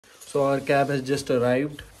So our cab has just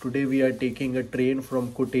arrived. Today we are taking a train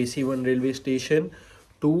from Kutaisi one railway station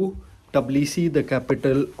to Tbilisi, the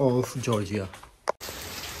capital of Georgia.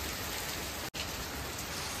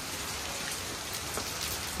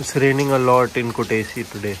 It's raining a lot in Kutaisi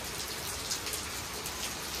today.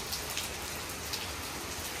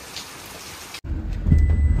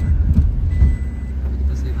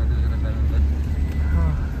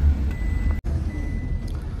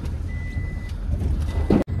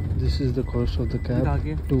 This is the cost of the cab,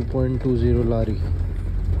 2.20 lari.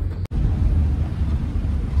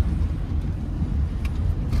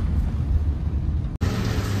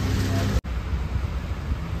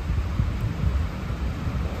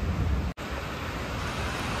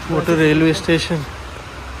 What a railway station.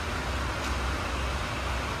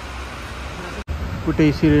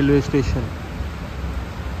 Kutaisi railway station.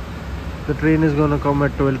 The train is gonna come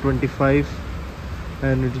at 12:25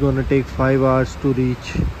 and it's gonna take 5 hours to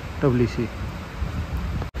reach Tbilisi.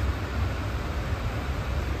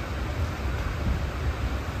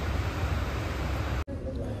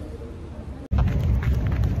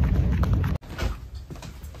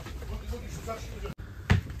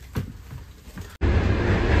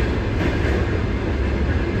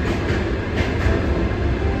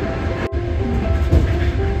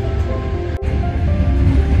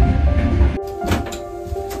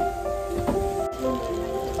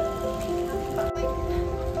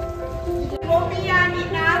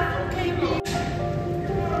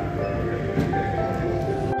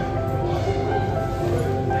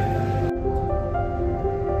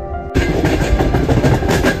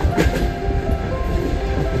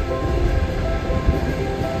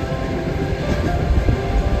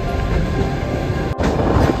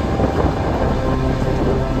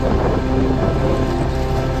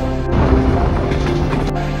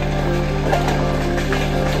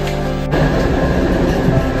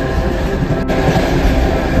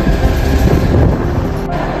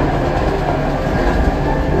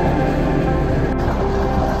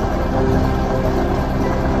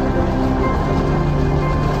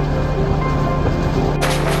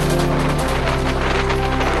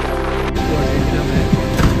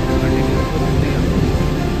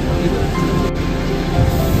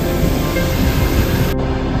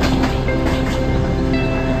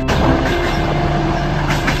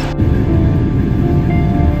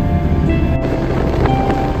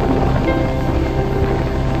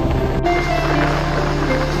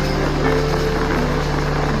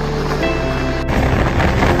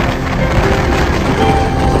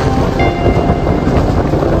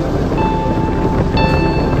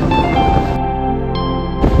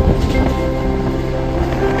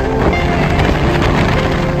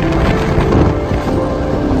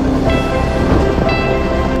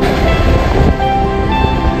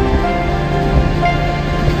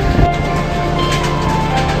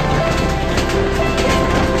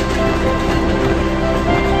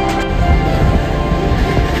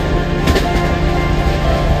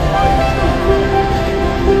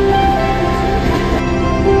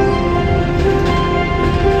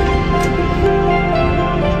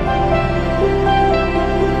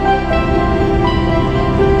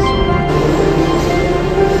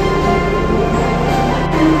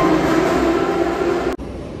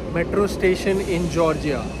 Metro station in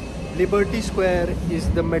Georgia. Liberty Square is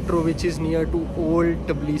the metro which is near to Old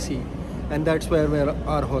Tbilisi, and that's where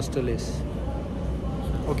our hostel is.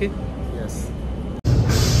 Okay? Yes.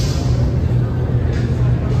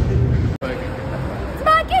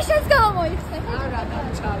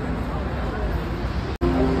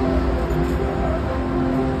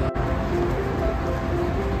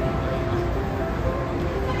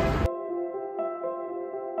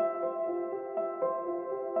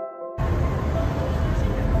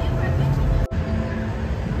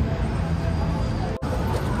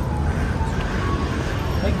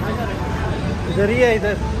 इधर ही है,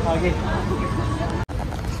 इधर आगे।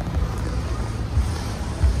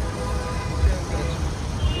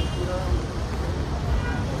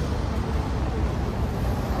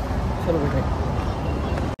 चलो बैठे।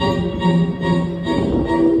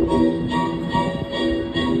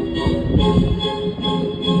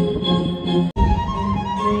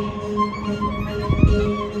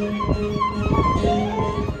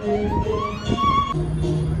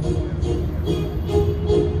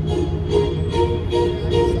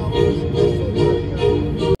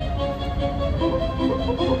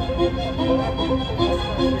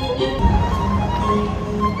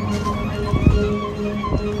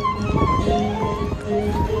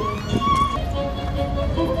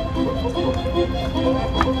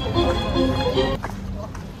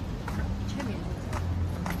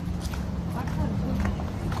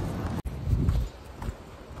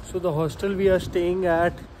 So the hostel we are staying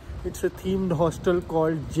at, it's a themed hostel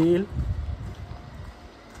called Jail.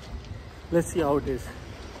 Let's see how it is.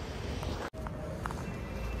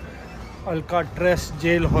 Alcatraz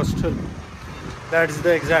Jail Hostel. That's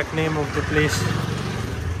the exact name of the place.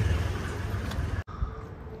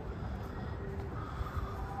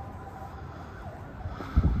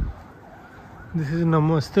 This is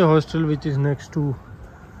Namaste Hostel, which is next to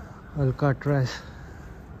Alcatraz.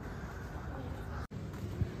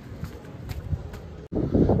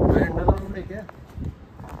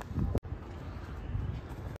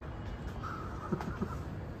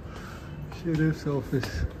 Sheriff's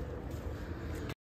office.